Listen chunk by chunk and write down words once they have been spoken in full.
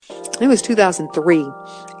it was 2003.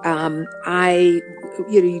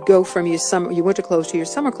 You go from your winter clothes to your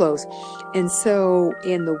summer clothes. And so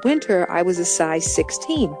in the winter, I was a size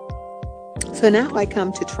 16. So now I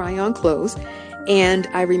come to try on clothes, and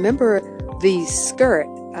I remember the skirt,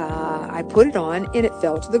 I put it on and it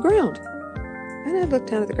fell to the ground. And I looked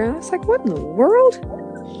down at the ground. I was like, what in the world?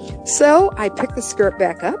 So I picked the skirt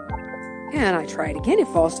back up and I try it again. It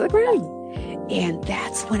falls to the ground. And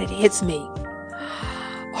that's when it hits me.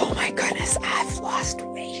 Oh my goodness, I've lost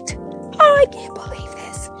weight. Oh, I can't believe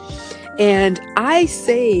this. And I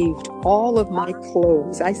saved all of my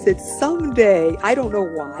clothes. I said, someday, I don't know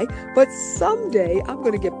why, but someday I'm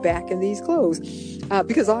going to get back in these clothes.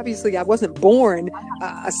 Because obviously I wasn't born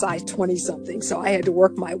a size 20 something. So I had to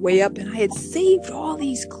work my way up, and I had saved all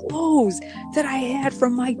these clothes that I had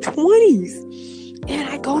from my 20s. And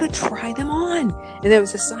I go to try them on. And there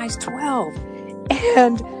was a size 12.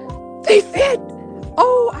 And they fit.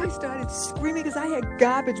 Oh, I started screaming because I had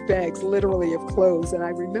garbage bags literally of clothes. And I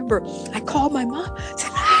remember I called my mom,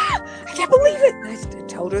 said, I can't believe it. And I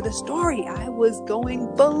told her the story. I was going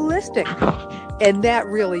ballistic. And that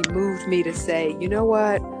really moved me to say, you know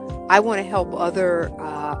what? I want to help other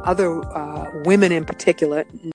women in particular,